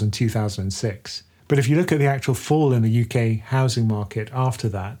than it was in 2006. But if you look at the actual fall in the UK housing market after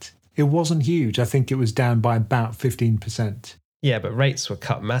that, it wasn't huge. I think it was down by about 15%. Yeah, but rates were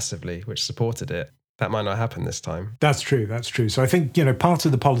cut massively, which supported it. That might not happen this time. That's true. That's true. So I think, part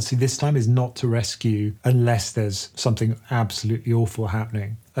of the policy this time is not to rescue unless there's something absolutely awful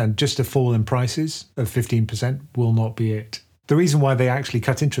happening. And just a fall in prices of 15% will not be it. The reason why they actually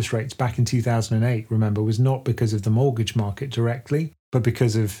cut interest rates back in 2008, remember, was not because of the mortgage market directly, but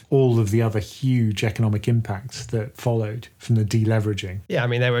because of all of the other huge economic impacts that followed from the deleveraging. Yeah, I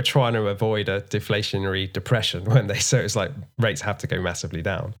mean, they were trying to avoid a deflationary depression, weren't they? So it's like rates have to go massively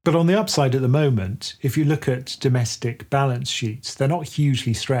down. But on the upside at the moment, if you look at domestic balance sheets, they're not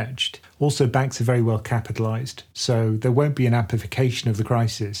hugely stretched. Also, banks are very well capitalized, so there won't be an amplification of the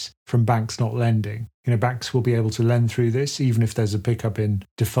crisis from banks not lending. Banks will be able to lend through this, even if there's a pickup in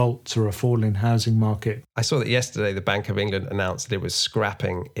defaults or a fall in housing market. I saw that yesterday the Bank of England announced that it was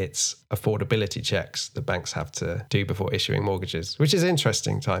scrapping its affordability checks that banks have to do before issuing mortgages, which is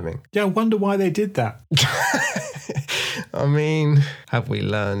interesting timing. Yeah, I wonder why they did that. I mean, have we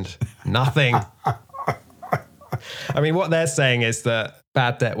learned nothing? I mean, what they're saying is that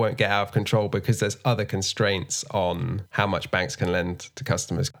bad debt won't get out of control because there's other constraints on how much banks can lend to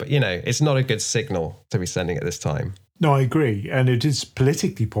customers. But, it's not a good signal to be sending at this time. No, I agree. And it is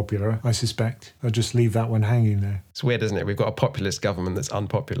politically popular, I suspect. I'll just leave that one hanging there. It's weird, isn't it? We've got a populist government that's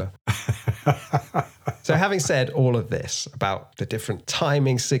unpopular. So having said all of this about the different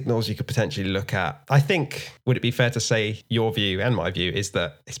timing signals you could potentially look at, I think, would it be fair to say your view and my view is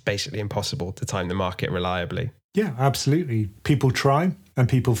that it's basically impossible to time the market reliably? Yeah, absolutely. People try and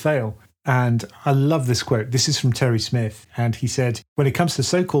people fail. And I love this quote. This is from Terry Smith. And he said, when it comes to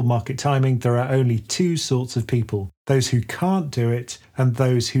so-called market timing, there are only two sorts of people, those who can't do it and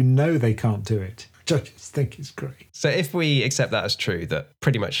those who know they can't do it. Which I just think is great. So if we accept that as true, that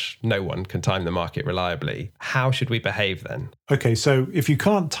pretty much no one can time the market reliably, how should we behave then? Okay, so if you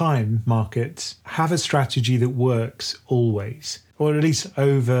can't time markets, have a strategy that works always, or at least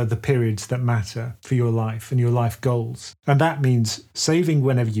over the periods that matter for your life and your life goals. And that means saving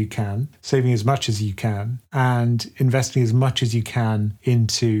whenever you can, saving as much as you can, and investing as much as you can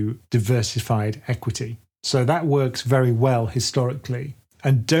into diversified equity. So that works very well historically.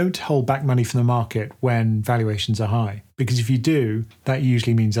 And don't hold back money from the market when valuations are high. Because if you do, that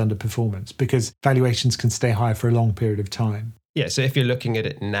usually means underperformance, because valuations can stay high for a long period of time. Yeah, so if you're looking at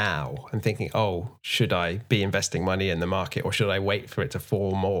it now and thinking, should I be investing money in the market or should I wait for it to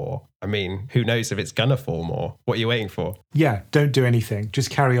fall more? I mean, who knows if it's going to fall more? What are you waiting for? Yeah, don't do anything. Just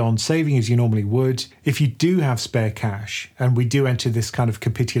carry on saving as you normally would. If you do have spare cash, and we do enter this kind of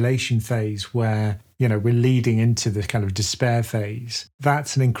capitulation phase where, we're leading into the kind of despair phase,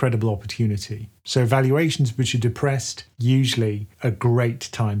 that's an incredible opportunity. So valuations which are depressed, usually are great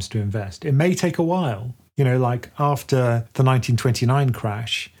times to invest. It may take a while. Like after the 1929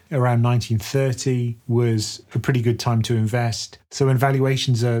 crash, around 1930 was a pretty good time to invest. So when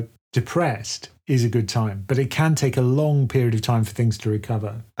valuations are depressed is a good time, but it can take a long period of time for things to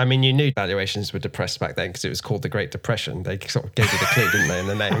recover. I mean, you knew valuations were depressed back then because it was called the Great Depression. They sort of gave you the clue, didn't they, in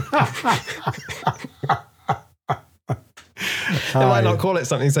the name? They might not call it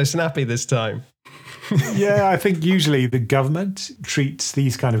something so snappy this time. Yeah, I think usually the government treats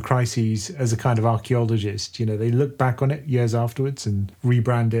these kind of crises as a kind of archaeologist. They look back on it years afterwards and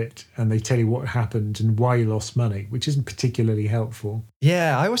rebrand it, and they tell you what happened and why you lost money, which isn't particularly helpful.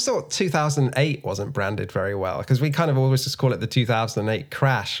 Yeah, I always thought 2008 wasn't branded very well because we kind of always just call it the 2008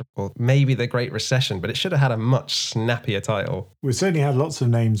 crash or maybe the Great Recession, but it should have had a much snappier title. We certainly had lots of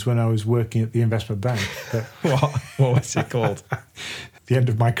names when I was working at the investment bank. But What was it called? The end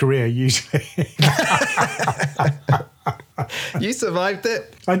of my career, usually. You survived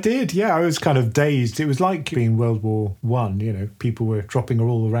it? I did, yeah. I was kind of dazed. It was like being World War I, people were dropping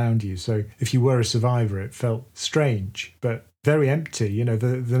all around you. So if you were a survivor, it felt strange, but very empty.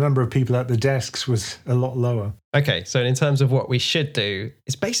 The number of people at the desks was a lot lower. Okay, so in terms of what we should do,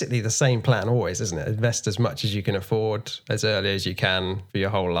 it's basically the same plan always, isn't it? Invest as much as you can afford as early as you can for your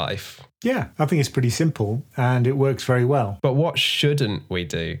whole life. Yeah, I think it's pretty simple and it works very well. But what shouldn't we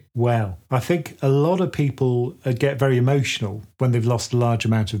do? Well, I think a lot of people get very emotional when they've lost a large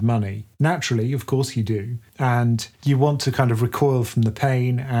amount of money. Naturally, of course you do. And you want to kind of recoil from the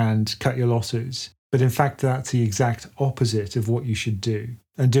pain and cut your losses. But in fact, that's the exact opposite of what you should do.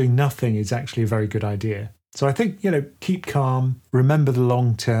 And doing nothing is actually a very good idea. So I think, keep calm, remember the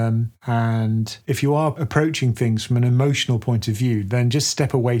long term. And if you are approaching things from an emotional point of view, then just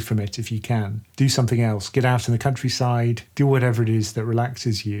step away from it if you can. Do something else. Get out in the countryside. Do whatever it is that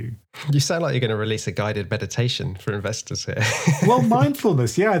relaxes you. You sound like you're going to release a guided meditation for investors here. Well,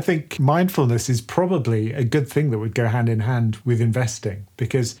 mindfulness. Yeah, I think mindfulness is probably a good thing that would go hand in hand with investing,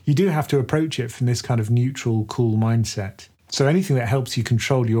 because you do have to approach it from this kind of neutral, cool mindset. So anything that helps you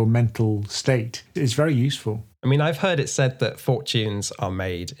control your mental state is very useful. I mean, I've heard it said that fortunes are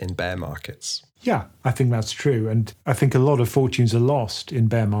made in bear markets. Yeah, I think that's true. And I think a lot of fortunes are lost in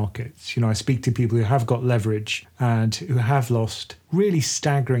bear markets. I speak to people who have got leverage and who have lost really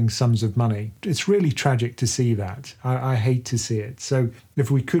staggering sums of money. It's really tragic to see that. I hate to see it. So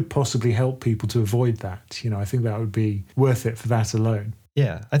if we could possibly help people to avoid that, I think that would be worth it for that alone.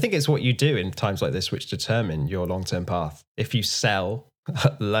 Yeah, I think it's what you do in times like this which determine your long-term path. If you sell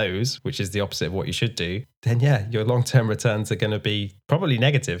at lows, which is the opposite of what you should do, then yeah, your long-term returns are going to be probably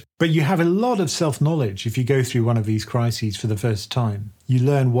negative. But you have a lot of self-knowledge if you go through one of these crises for the first time. You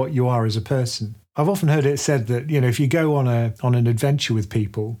learn what you are as a person. I've often heard it said that, if you go on an adventure with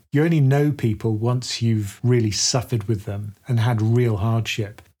people, you only know people once you've really suffered with them and had real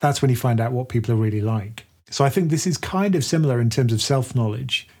hardship. That's when you find out what people are really like. So I think this is kind of similar in terms of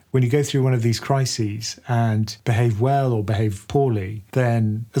self-knowledge. When you go through one of these crises and behave well or behave poorly,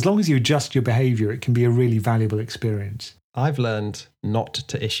 then as long as you adjust your behavior, it can be a really valuable experience. I've learned not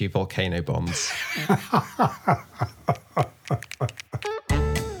to issue volcano bonds.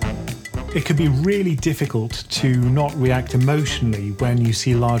 It can be really difficult to not react emotionally when you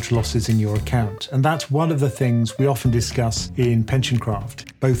see large losses in your account. And that's one of the things we often discuss in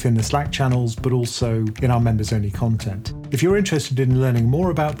PensionCraft, both in the Slack channels, but also in our members-only content. If you're interested in learning more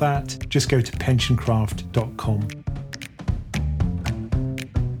about that, just go to pensioncraft.com.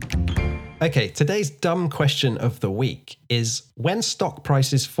 Okay, today's dumb question of the week is, when stock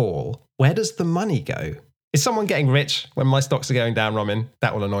prices fall, where does the money go? Is someone getting rich when my stocks are going down, Romin?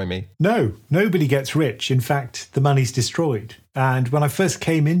 That will annoy me. No, nobody gets rich. In fact, the money's destroyed. And when I first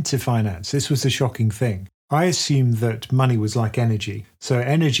came into finance, this was the shocking thing. I assumed that money was like energy. So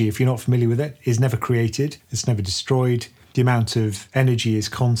energy, if you're not familiar with it, is never created. It's never destroyed. The amount of energy is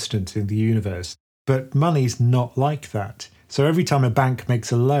constant in the universe. But money's not like that. So every time a bank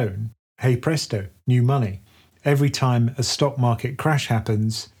makes a loan, hey presto, new money. Every time a stock market crash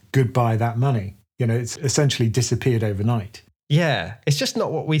happens, goodbye that money. It's essentially disappeared overnight. Yeah, it's just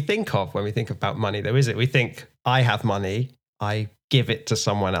not what we think of when we think about money, though, is it? We think, I have money, I give it to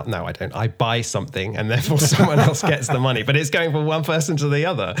someone else. No, I don't. I buy something and therefore someone else gets the money. But it's going from one person to the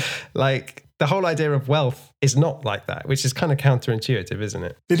other. Like, the whole idea of wealth is not like that, which is kind of counterintuitive, isn't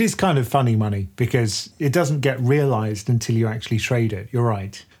it? It is kind of funny money because it doesn't get realized until you actually trade it. You're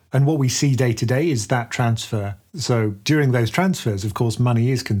right. And what we see day to day is that transfer. So during those transfers, of course,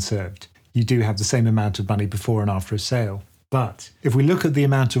 money is conserved. You do have the same amount of money before and after a sale. But if we look at the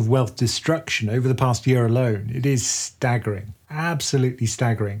amount of wealth destruction over the past year alone, it is staggering, absolutely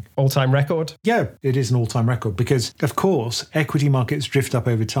staggering. All-time record? Yeah, it is an all-time record because, of course, equity markets drift up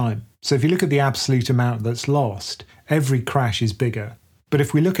over time. So if you look at the absolute amount that's lost, every crash is bigger. But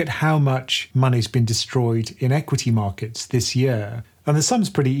if we look at how much money's been destroyed in equity markets this year, and the sum's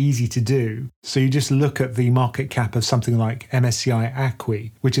pretty easy to do. So you just look at the market cap of something like MSCI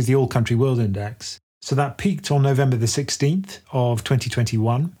ACWI, which is the All Country World Index. So that peaked on November the 16th of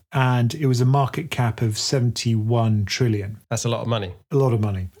 2021, and it was a market cap of 71 trillion. That's a lot of money. A lot of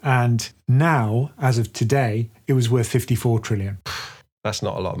money. And now, as of today, it was worth 54 trillion. That's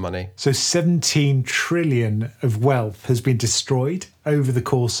not a lot of money. So 17 trillion of wealth has been destroyed over the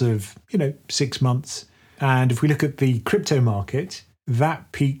course of, 6 months. And if we look at the crypto market,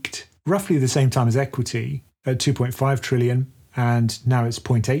 that peaked roughly the same time as equity at 2.5 trillion. And now it's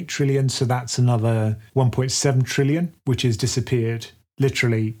 0.8 trillion. So that's another 1.7 trillion, which has disappeared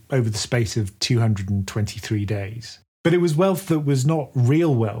literally over the space of 223 days. But it was wealth that was not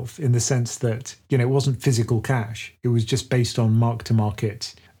real wealth in the sense that, it wasn't physical cash. It was just based on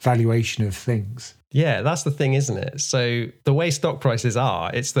mark-to-market valuation of things. Yeah, that's the thing, isn't it? So the way stock prices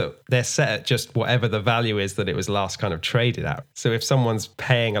are, it's that they're set at just whatever the value is that it was last kind of traded at. So if someone's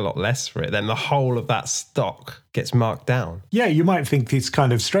paying a lot less for it, then the whole of that stock gets marked down. Yeah, you might think it's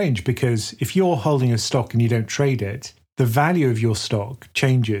kind of strange because if you're holding a stock and you don't trade it, the value of your stock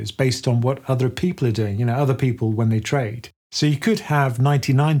changes based on what other people are doing, other people when they trade. So you could have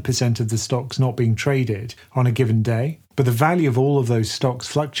 99% of the stocks not being traded on a given day, but the value of all of those stocks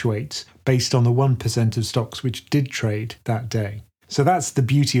fluctuates based on the 1% of stocks which did trade that day. So that's the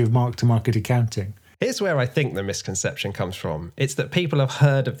beauty of mark-to-market accounting. Here's where I think the misconception comes from. It's that people have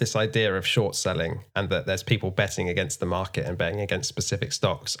heard of this idea of short selling and that there's people betting against the market and betting against specific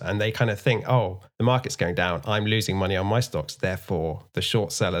stocks. And they kind of think, oh, the market's going down. I'm losing money on my stocks. Therefore, the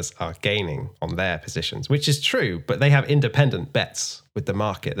short sellers are gaining on their positions, which is true, but they have independent bets with the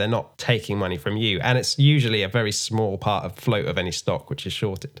market. They're not taking money from you. And it's usually a very small part of float of any stock which is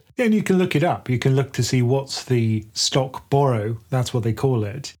shorted. Yeah, and you can look it up. You can look to see what's the stock borrow. That's what they call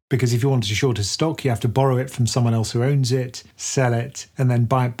it. Because if you want to short a stock, you have to borrow it from someone else who owns it, sell it, and then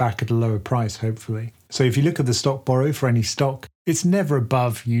buy it back at a lower price, hopefully. So if you look at the stock borrow for any stock, it's never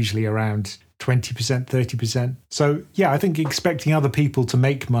above usually around 20%, 30%. So yeah, I think expecting other people to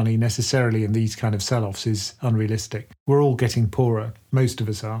make money necessarily in these kind of sell-offs is unrealistic. We're all getting poorer. Most of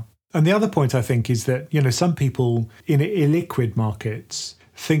us are. And the other point I think is that, some people in illiquid markets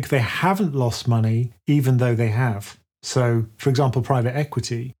think they haven't lost money even though they have. So for example, private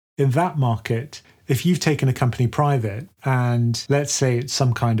equity, in that market, if you've taken a company private and let's say it's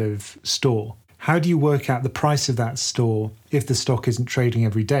some kind of store, how do you work out the price of that store if the stock isn't trading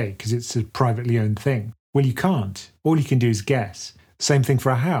every day because it's a privately owned thing? Well, you can't. All you can do is guess. Same thing for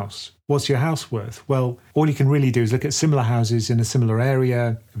a house. What's your house worth? Well, all you can really do is look at similar houses in a similar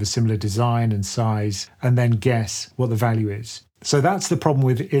area, of a similar design and size, and then guess what the value is. So that's the problem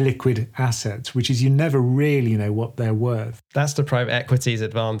with illiquid assets, which is you never really know what they're worth. That's the private equity's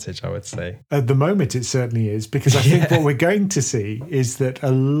advantage, I would say. At the moment, it certainly is, because I think what we're going to see is that a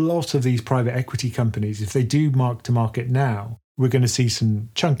lot of these private equity companies, if they do mark to market now, we're going to see some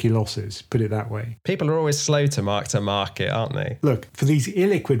chunky losses, put it that way. People are always slow to market, aren't they? Look, for these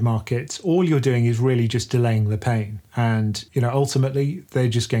illiquid markets, all you're doing is really just delaying the pain. And, ultimately, they're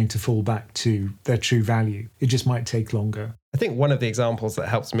just going to fall back to their true value. It just might take longer. I think one of the examples that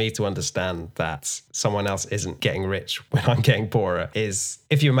helps me to understand that someone else isn't getting rich when I'm getting poorer is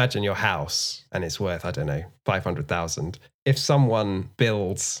if you imagine your house and it's worth, 500,000. If someone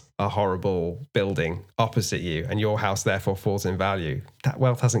builds a horrible building opposite you and your house therefore falls in value, that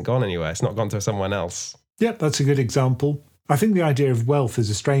wealth hasn't gone anywhere. It's not gone to someone else. Yep, that's a good example. I think the idea of wealth is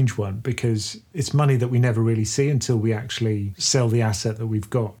a strange one because it's money that we never really see until we actually sell the asset that we've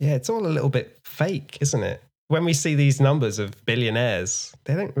got. Yeah, it's all a little bit fake, isn't it? When we see these numbers of billionaires,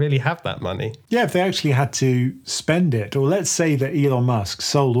 they don't really have that money. Yeah, if they actually had to spend it, or let's say that Elon Musk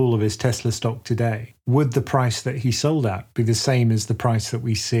sold all of his Tesla stock today, would the price that he sold at be the same as the price that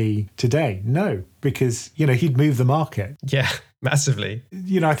we see today? No, because, he'd move the market. Yeah, massively.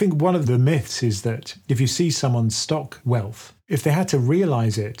 I think one of the myths is that if you see someone's stock wealth, if they had to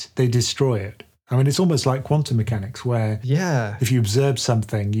realize it, they destroy it. I mean, it's almost like quantum mechanics where if you observe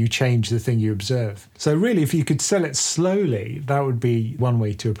something, you change the thing you observe. So really, if you could sell it slowly, that would be one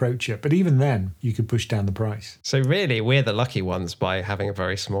way to approach it. But even then, you could push down the price. So really, we're the lucky ones by having a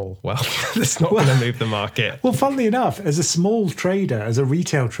very small wealth that's not going to move the market. Well, funnily enough, as a small trader, as a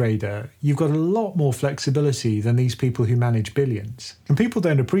retail trader, you've got a lot more flexibility than these people who manage billions. And people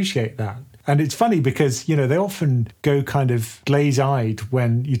don't appreciate that. And it's funny because, they often go kind of glaze-eyed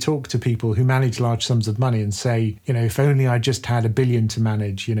when you talk to people who manage large sums of money and say, if only I just had $1 billion to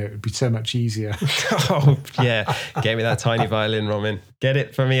manage, it would be so much easier. Oh, yeah. Get me that tiny violin, Roman. Get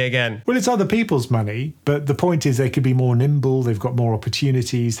it for me again. Well, it's other people's money, but the point is they could be more nimble. They've got more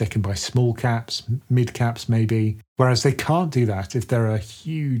opportunities. They can buy small caps, mid caps maybe, whereas they can't do that if they're a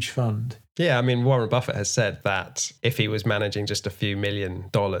huge fund. Yeah, I mean, Warren Buffett has said that if he was managing just a few $1 million,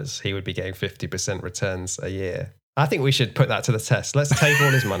 he would be getting 50% returns a year. I think we should put that to the test. Let's take all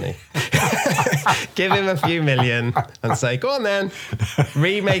his money, give him a few million and say, go on then,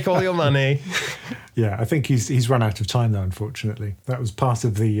 remake all your money. Yeah, I think he's run out of time though, unfortunately. That was part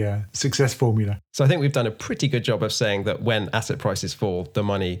of the success formula. So I think we've done a pretty good job of saying that when asset prices fall, the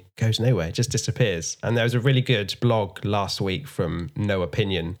money goes nowhere, it just disappears. And there was a really good blog last week from No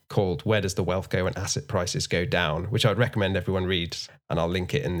Opinion called Where Does the Wealth Go When Asset Prices Go Down, which I'd recommend everyone reads. And I'll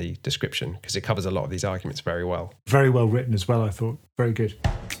link it in the description because it covers a lot of these arguments very well. Very well written as well, I thought. Very good.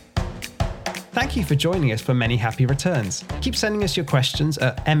 Thank you for joining us for Many Happy Returns. Keep sending us your questions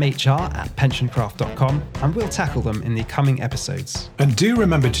at mhr@pensioncraft.com and we'll tackle them in the coming episodes. And do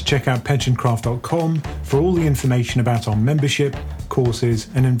remember to check out pensioncraft.com for all the information about our membership, courses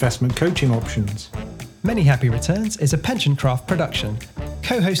and investment coaching options. Many Happy Returns is a Pensioncraft production,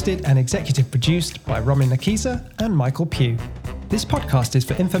 co-hosted and executive produced by Romy Nakiza and Michael Pugh. This podcast is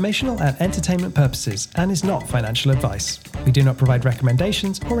for informational and entertainment purposes and is not financial advice. We do not provide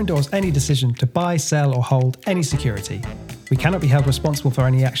recommendations or endorse any decision to buy, sell, or hold any security. We cannot be held responsible for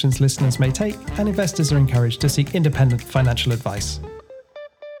any actions listeners may take, and investors are encouraged to seek independent financial advice.